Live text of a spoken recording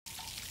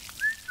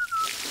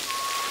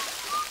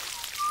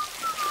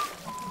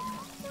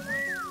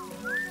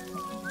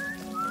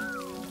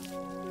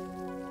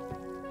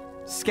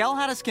Skell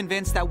had us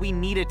convinced that we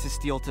needed to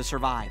steal to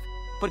survive.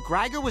 But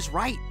Greiger was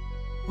right.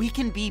 We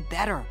can be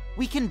better.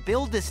 We can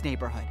build this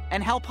neighborhood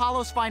and help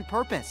Hollows find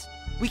purpose.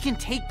 We can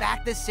take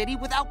back this city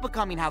without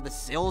becoming how the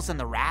Sills and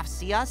the Rafts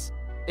see us.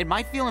 It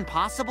might feel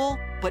impossible,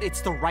 but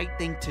it's the right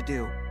thing to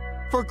do.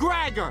 For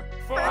Greiger!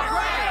 For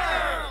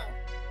Greiger!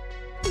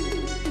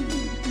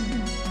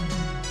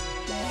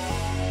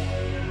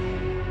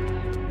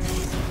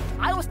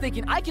 I was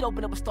thinking I could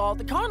open up a stall at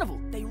the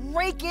carnival. They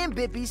rake in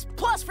bippies,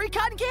 plus free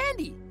cotton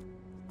candy.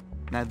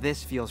 Now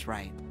this feels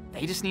right.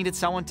 They just needed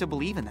someone to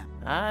believe in them.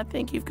 I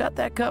think you've got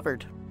that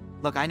covered.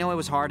 Look, I know it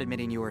was hard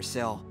admitting you were a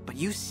Sill, but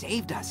you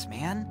saved us,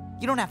 man.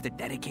 You don't have to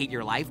dedicate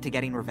your life to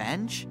getting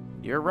revenge.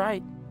 You're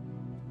right.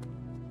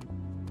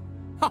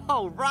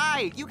 Oh,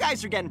 right. You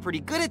guys are getting pretty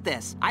good at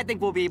this. I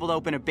think we'll be able to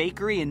open a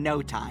bakery in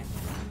no time.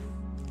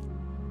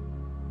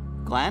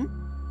 Glenn?